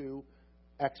going to go do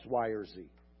X, Y, or Z.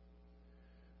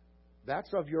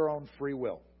 That's of your own free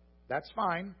will. That's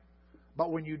fine.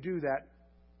 But when you do that,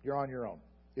 you're on your own.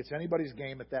 It's anybody's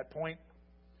game at that point.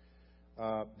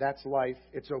 That's life.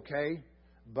 It's okay.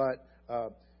 But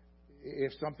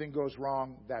if something goes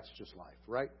wrong, that's just life,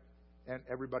 right? And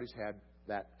everybody's had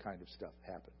that kind of stuff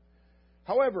happen.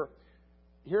 However,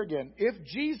 here again, if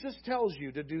Jesus tells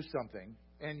you to do something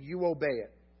and you obey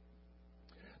it,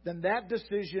 then that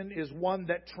decision is one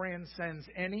that transcends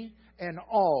any and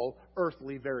all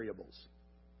earthly variables.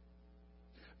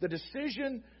 The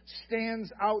decision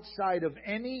stands outside of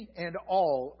any and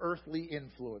all earthly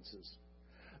influences.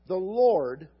 The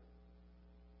Lord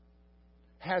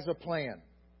has a plan.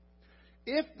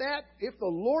 If the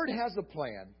Lord has a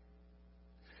plan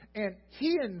and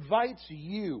He invites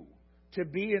you to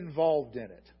be involved in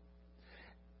it,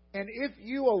 and if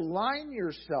you align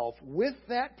yourself with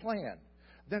that plan,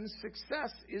 then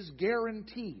success is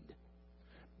guaranteed.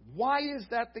 Why is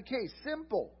that the case?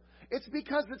 Simple. It's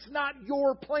because it's not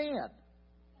your plan.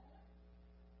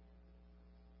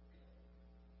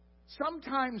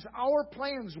 Sometimes our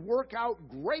plans work out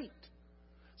great.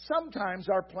 Sometimes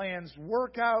our plans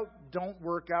work out, don't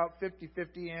work out,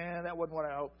 50-50, that wasn't what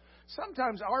I hoped.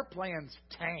 Sometimes our plans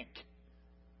tank.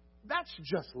 That's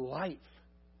just life.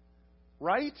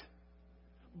 Right?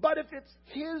 But if it's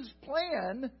His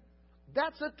plan,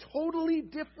 that's a totally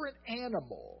different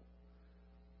animal.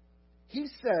 He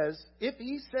says, if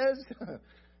He says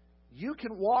you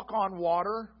can walk on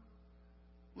water,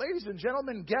 ladies and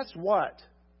gentlemen, guess what?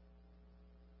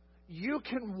 You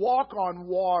can walk on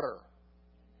water.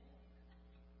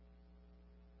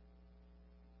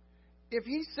 If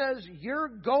He says you're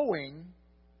going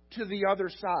to the other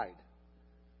side,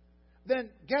 then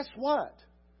guess what?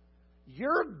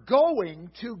 You're going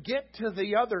to get to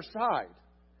the other side.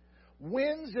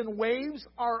 Winds and waves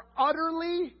are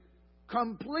utterly,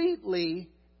 completely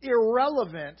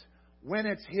irrelevant when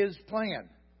it's His plan.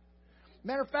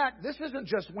 Matter of fact, this isn't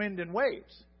just wind and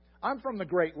waves. I'm from the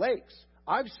Great Lakes.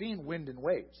 I've seen wind and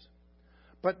waves.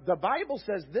 But the Bible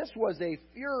says this was a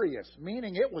furious,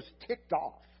 meaning it was ticked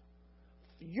off.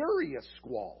 Furious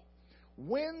squall.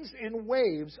 Winds and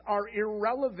waves are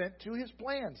irrelevant to His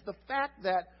plans. The fact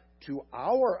that, to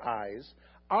our eyes,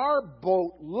 our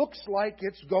boat looks like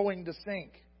it's going to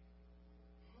sink.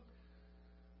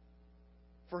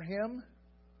 For Him,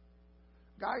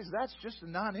 guys, that's just a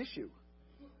non-issue.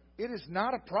 It is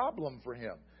not a problem for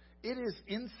Him. It is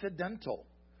incidental.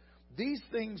 These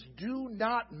things do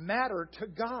not matter to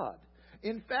God.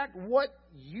 In fact, what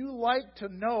you like to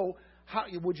know,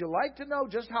 would you like to know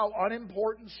just how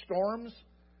unimportant storms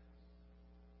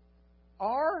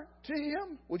are to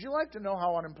Him? Would you like to know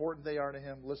how unimportant they are to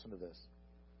Him? Listen to this.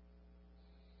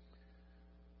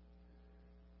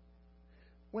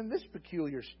 When this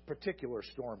particular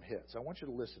storm hits, I want you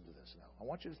to listen to this now. I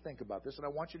want you to think about this, and I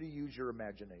want you to use your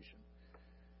imagination.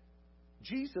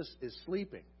 Jesus is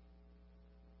sleeping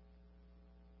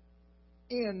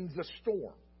in the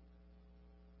storm.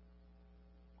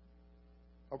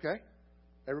 Okay?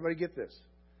 Everybody get this.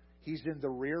 He's in the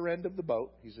rear end of the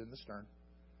boat. He's in the stern.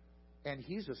 And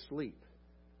He's asleep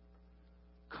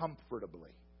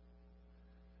comfortably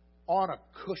on a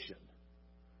cushion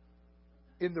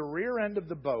in the rear end of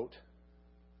the boat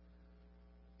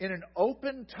in an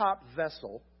open-top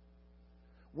vessel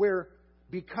where,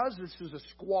 because this is a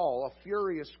squall, a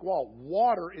furious squall,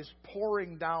 water is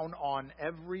pouring down on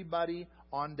everybody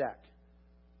on deck.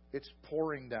 It's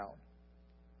pouring down.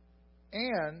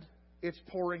 And it's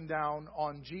pouring down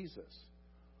on Jesus,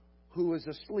 who is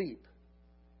asleep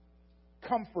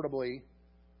comfortably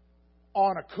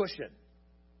on a cushion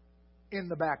in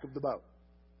the back of the boat.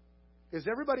 Does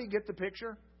everybody get the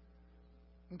picture?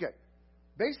 Okay.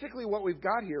 Basically what we've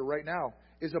got here right now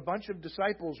is a bunch of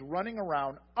disciples running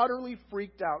around, utterly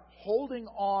freaked out, holding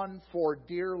on for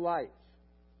dear life,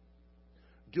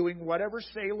 doing whatever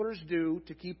sailors do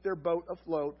to keep their boat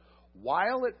afloat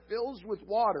while it fills with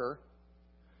water,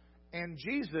 and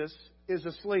Jesus is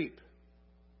asleep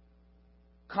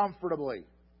comfortably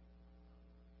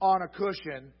on a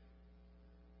cushion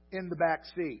in the back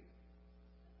seat.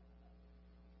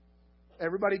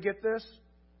 Everybody get this?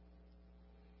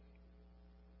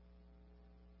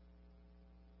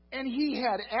 And He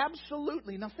had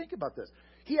absolutely, now think about this,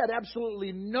 He had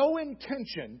absolutely no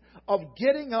intention of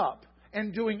getting up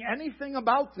and doing anything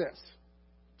about this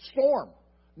storm.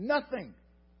 Nothing.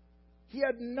 He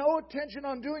had no intention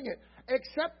on doing it,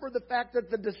 except for the fact that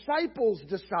the disciples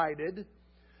decided,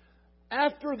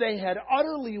 after they had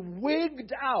utterly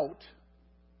wigged out,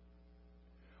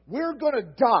 we're going to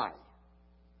die.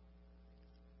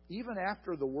 Even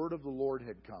after the word of the Lord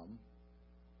had come,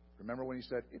 remember when He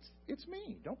said, it's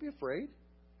me, don't be afraid,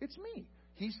 it's me.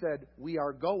 He said, we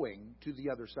are going to the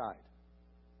other side.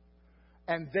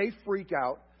 And they freak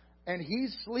out, and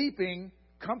He's sleeping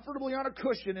comfortably on a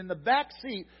cushion in the back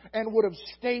seat, and would have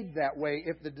stayed that way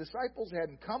if the disciples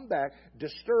hadn't come back,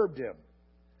 disturbed Him.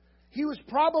 He was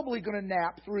probably going to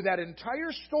nap through that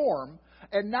entire storm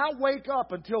and not wake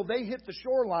up until they hit the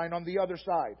shoreline on the other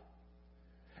side.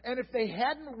 And if they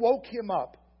hadn't woke Him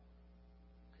up,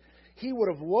 He would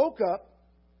have woke up,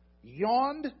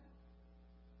 yawned,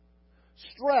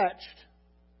 stretched.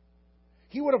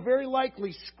 He would have very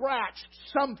likely scratched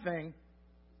something,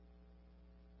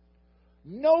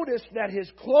 noticed that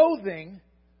his clothing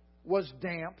was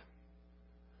damp,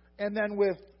 and then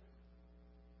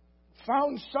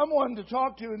found someone to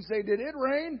talk to and say, did it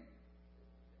rain?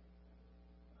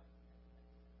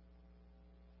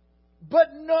 But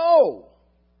no.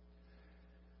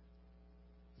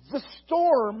 The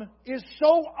storm is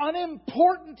so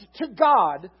unimportant to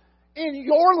God, in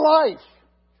your life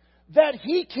that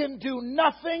He can do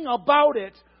nothing about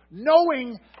it,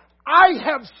 knowing I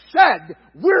have said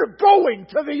we're going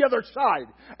to the other side,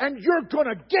 and you're going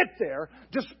to get there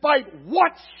despite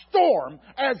what storm,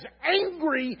 as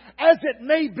angry as it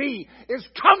may be, is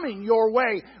coming your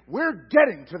way. We're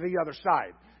getting to the other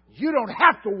side. You don't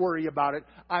have to worry about it.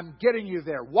 I'm getting you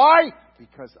there. Why?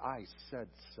 Because I said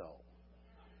so.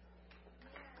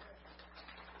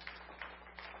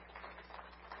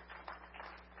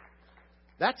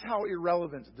 That's how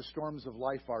irrelevant the storms of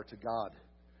life are to God.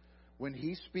 When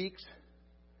He speaks,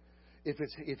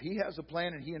 if He has a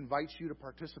plan and He invites you to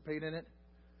participate in it,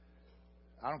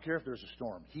 I don't care if there's a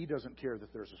storm. He doesn't care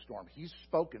that there's a storm. He's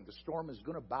spoken. The storm is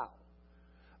going to bow.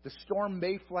 The storm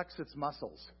may flex its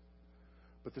muscles,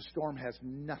 but the storm has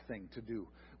nothing to do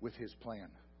with His plan.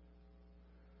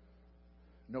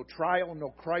 No trial, no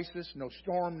crisis, no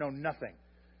storm, no nothing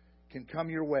can come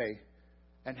your way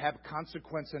and have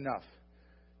consequence enough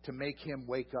to make Him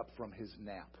wake up from His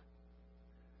nap.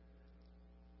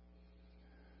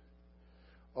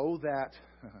 Oh, that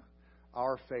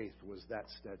our faith was that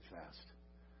steadfast.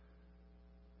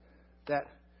 That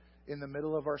in the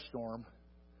middle of our storm,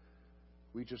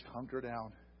 we just hunker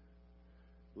down,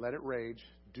 let it rage,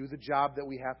 do the job that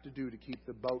we have to do to keep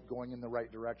the boat going in the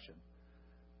right direction.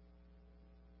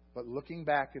 But looking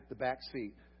back at the back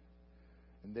seat,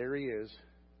 and there He is.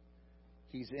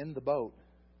 He's in the boat.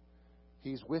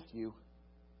 He's with you.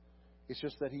 It's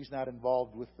just that He's not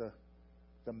involved with the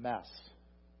mess.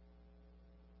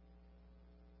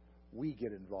 We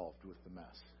get involved with the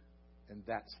mess. And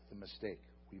that's the mistake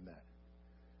we made.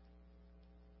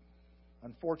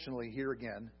 Unfortunately, here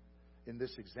again, in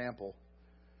this example,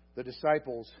 the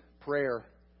disciples' prayer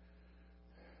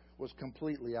was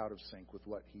completely out of sync with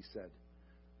what He said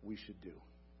we should do.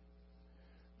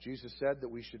 Jesus said that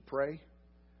we should pray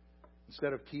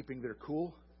instead of keeping their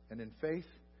cool and in faith,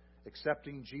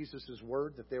 accepting Jesus'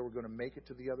 word that they were going to make it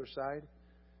to the other side,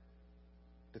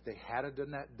 that they had a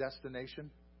destination,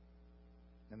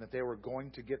 and that they were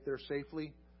going to get there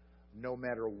safely, no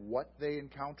matter what they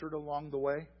encountered along the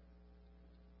way.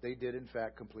 They did, in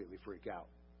fact, completely freak out.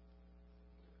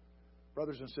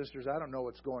 Brothers and sisters, I don't know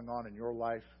what's going on in your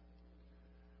life,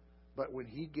 but when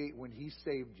He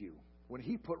saved you, when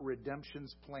He put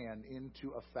redemption's plan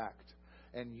into effect,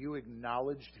 and you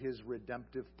acknowledged His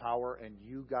redemptive power, and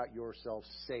you got yourself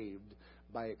saved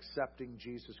by accepting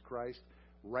Jesus Christ,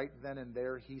 right then and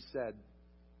there He said,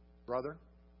 brother,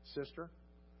 sister,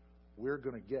 we're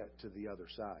going to get to the other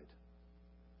side.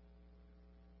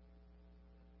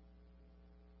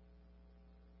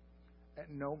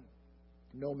 And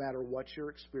no matter what you're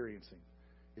experiencing,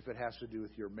 if it has to do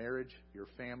with your marriage, your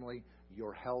family,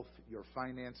 your health, your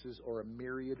finances, or a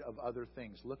myriad of other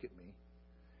things, look at me.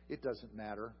 It doesn't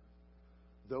matter.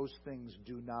 Those things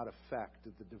do not affect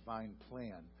the divine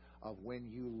plan of when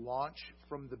you launch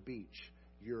from the beach,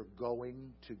 you're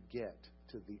going to get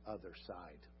to the other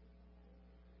side.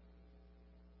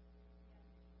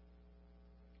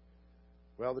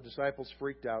 Well, the disciples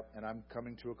freaked out, and I'm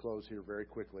coming to a close here very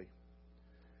quickly.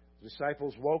 The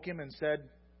disciples woke Him and said,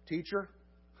 Teacher,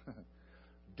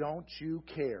 don't you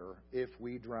care if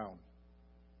we drown?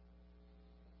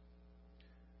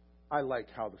 I like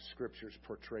how the Scriptures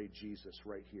portray Jesus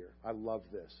right here. I love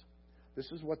this.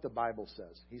 This is what the Bible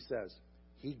says. He says,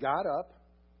 He got up,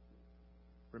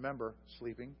 remember,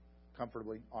 sleeping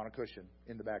comfortably on a cushion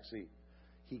in the back seat.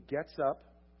 He gets up.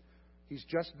 He's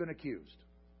just been accused.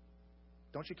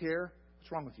 Don't you care? What's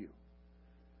wrong with you?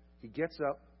 He gets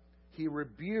up. He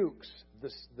rebukes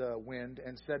the wind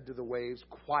and said to the waves,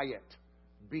 Quiet,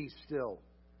 be still.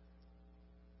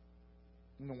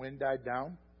 And the wind died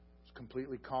down. It's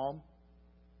completely calm.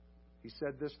 He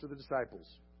said this to the disciples.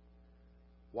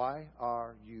 Why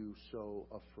are you so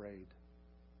afraid?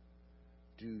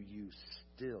 Do you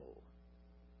still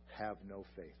have no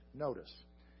faith? Notice,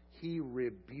 He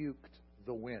rebuked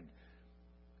the wind.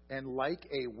 And like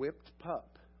a whipped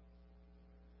pup,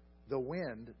 the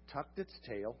wind tucked its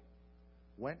tail,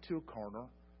 went to a corner,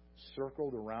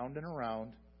 circled around and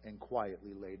around, and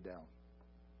quietly laid down.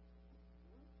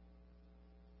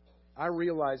 I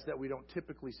realize that we don't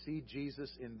typically see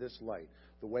Jesus in this light,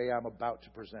 the way I'm about to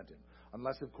present Him.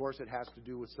 Unless, of course, it has to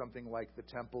do with something like the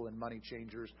temple and money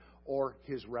changers or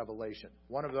His revelation.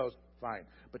 One of those, fine.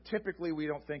 But typically we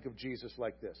don't think of Jesus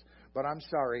like this. But I'm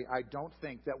sorry, I don't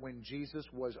think that when Jesus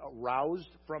was aroused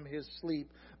from His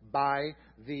sleep by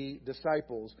the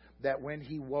disciples, that when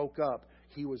He woke up,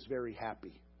 He was very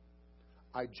happy.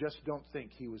 I just don't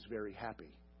think He was very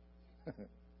happy.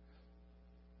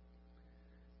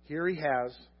 Here He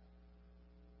has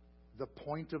the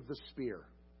point of the spear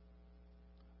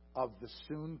of the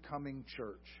soon coming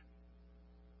church,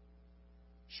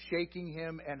 shaking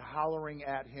him and hollering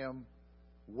at him,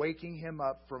 waking him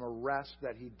up from a rest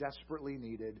that he desperately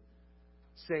needed,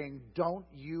 saying, "Don't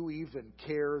you even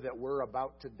care that we're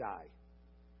about to die?"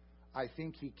 I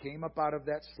think he came up out of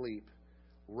that sleep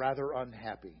rather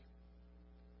unhappy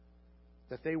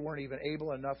that they weren't even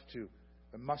able enough to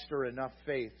muster enough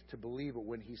faith to believe it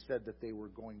when he said that they were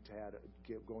going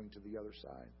to the other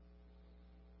side.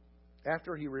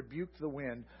 After he rebuked the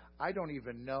wind, I don't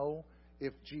even know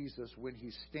if Jesus, when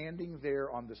he's standing there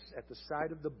at the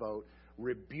side of the boat,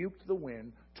 rebuked the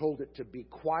wind, told it to be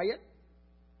quiet.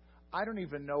 I don't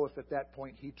even know if at that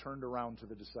point he turned around to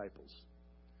the disciples.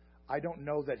 I don't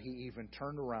know that he even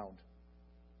turned around.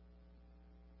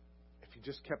 If he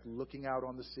just kept looking out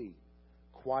on the sea,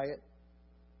 quiet,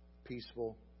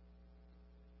 peaceful,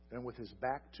 and with his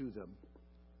back to them,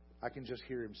 I can just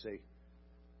hear him say,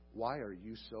 "Why are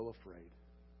you so afraid?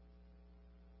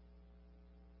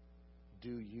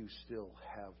 Do you still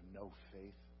have no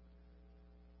faith?"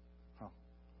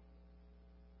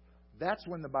 That's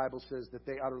when the Bible says that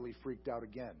they utterly freaked out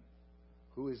again.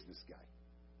 Who is this guy?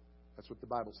 That's what the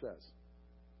Bible says.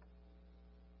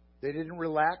 They didn't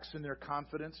relax in their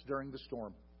confidence during the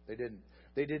storm. They didn't.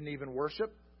 They didn't even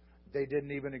worship. They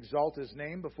didn't even exalt his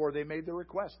name before they made the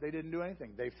request. They didn't do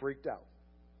anything. They freaked out.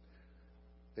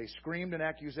 They screamed an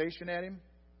accusation at him.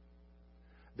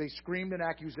 They screamed an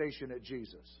accusation at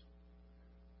Jesus.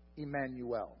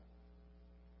 Emmanuel.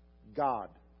 God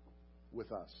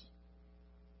with us.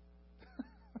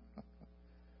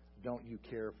 Don't you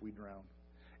care if we drown?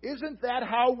 Isn't that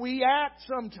how we act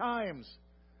sometimes?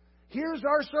 Here's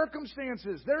our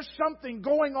circumstances. There's something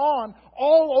going on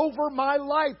all over my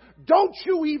life. Don't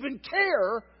you even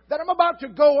care that I'm about to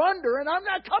go under and I'm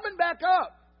not coming back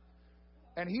up?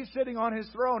 And he's sitting on his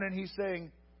throne and he's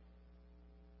saying,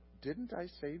 "Didn't I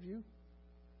save you?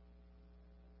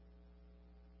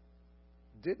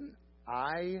 Didn't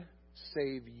I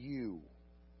save you?"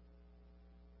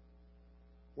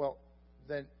 Well,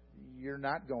 then you're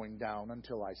not going down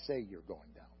until I say you're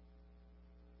going down.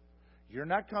 You're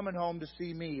not coming home to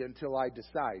see me until I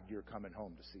decide you're coming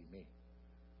home to see me.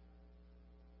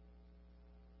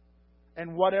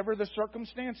 And whatever the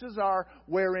circumstances are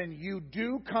wherein you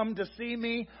do come to see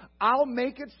me, I'll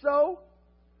make it so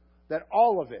that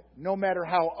all of it, no matter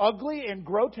how ugly and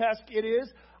grotesque it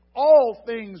is, all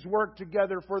things work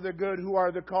together for the good who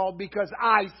are the called because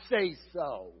I say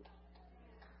so.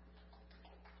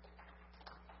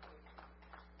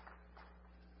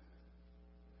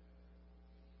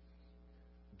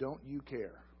 Don't you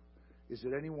care? Is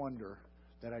it any wonder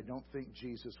that I don't think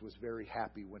Jesus was very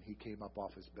happy when he came up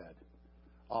off his bed,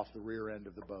 off the rear end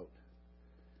of the boat?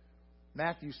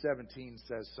 Matthew 17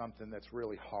 says something that's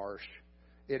really harsh.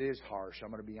 It is harsh, I'm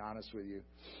going to be honest with you,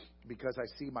 because I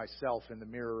see myself in the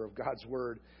mirror of God's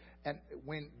Word. And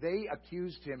when they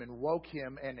accused him and woke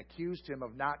him and accused him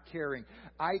of not caring,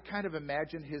 I kind of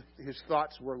imagine his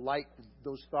thoughts were like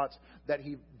those thoughts that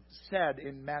he said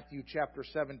in Matthew chapter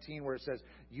 17, where it says,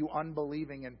 "You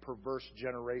unbelieving and perverse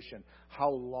generation, how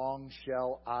long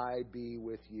shall I be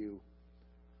with you?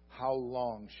 How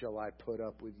long shall I put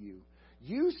up with you?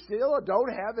 You still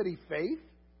don't have any faith?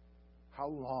 How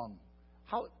long?"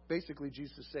 Basically,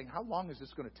 Jesus is saying, how long is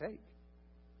this going to take?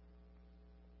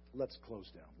 Let's close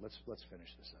down. Let's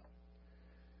finish this up.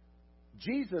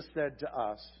 Jesus said to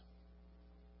us,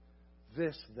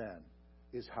 "This then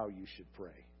is how you should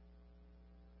pray.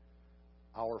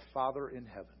 Our Father in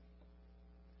heaven,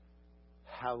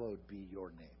 hallowed be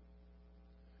your name.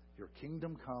 Your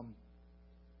kingdom come,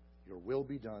 your will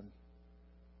be done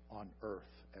on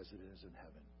earth as it is in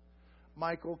heaven."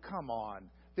 Michael, come on.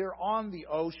 They're on the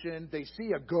ocean. They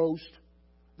see a ghost.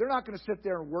 They're not going to sit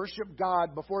there and worship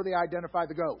God before they identify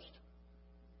the ghost.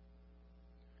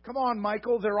 Come on,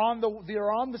 Michael. They're on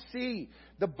the sea.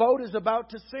 The boat is about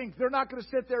to sink. They're not going to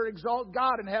sit there and exalt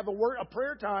God and have a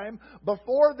prayer time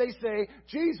before they say,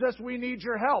 "Jesus, we need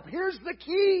your help." Here's the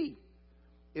key.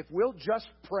 If we'll just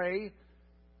pray,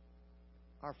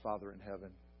 "Our Father in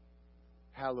heaven,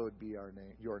 hallowed be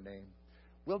your name."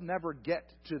 We'll never get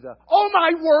to the, "Oh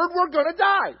my word, we're going to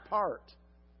die" part.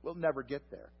 We'll never get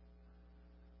there.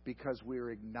 Because we're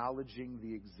acknowledging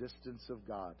the existence of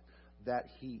God, that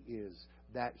He is,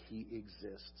 that He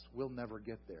exists. We'll never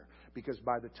get there. Because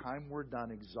by the time we're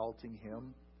done exalting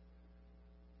Him,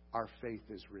 our faith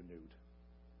is renewed.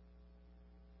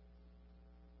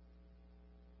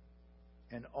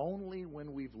 And only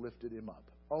when we've lifted Him up,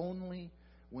 only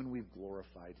when we've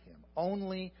glorified Him,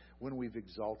 only when we've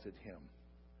exalted Him,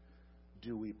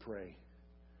 do we pray,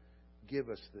 "Give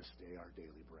us this day our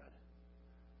daily bread.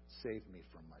 Save me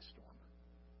from my storm."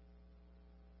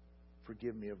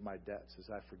 Forgive me of my debts as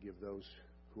I forgive those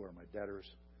who are my debtors.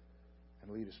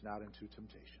 And lead us not into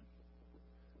temptation,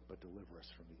 but deliver us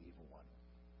from the evil one.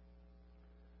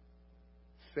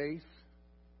 Faith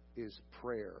is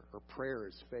prayer, or prayer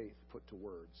is faith put to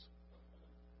words.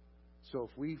 So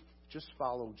if we just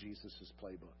follow Jesus'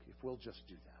 playbook, if we'll just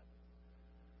do that,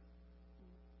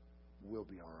 we'll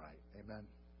be all right. Amen?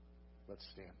 Let's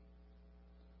stand.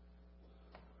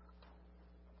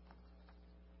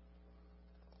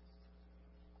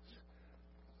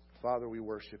 Father, we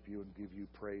worship you and give you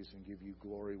praise and give you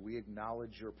glory. We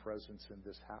acknowledge your presence in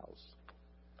this house.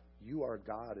 You are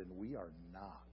God and we are not.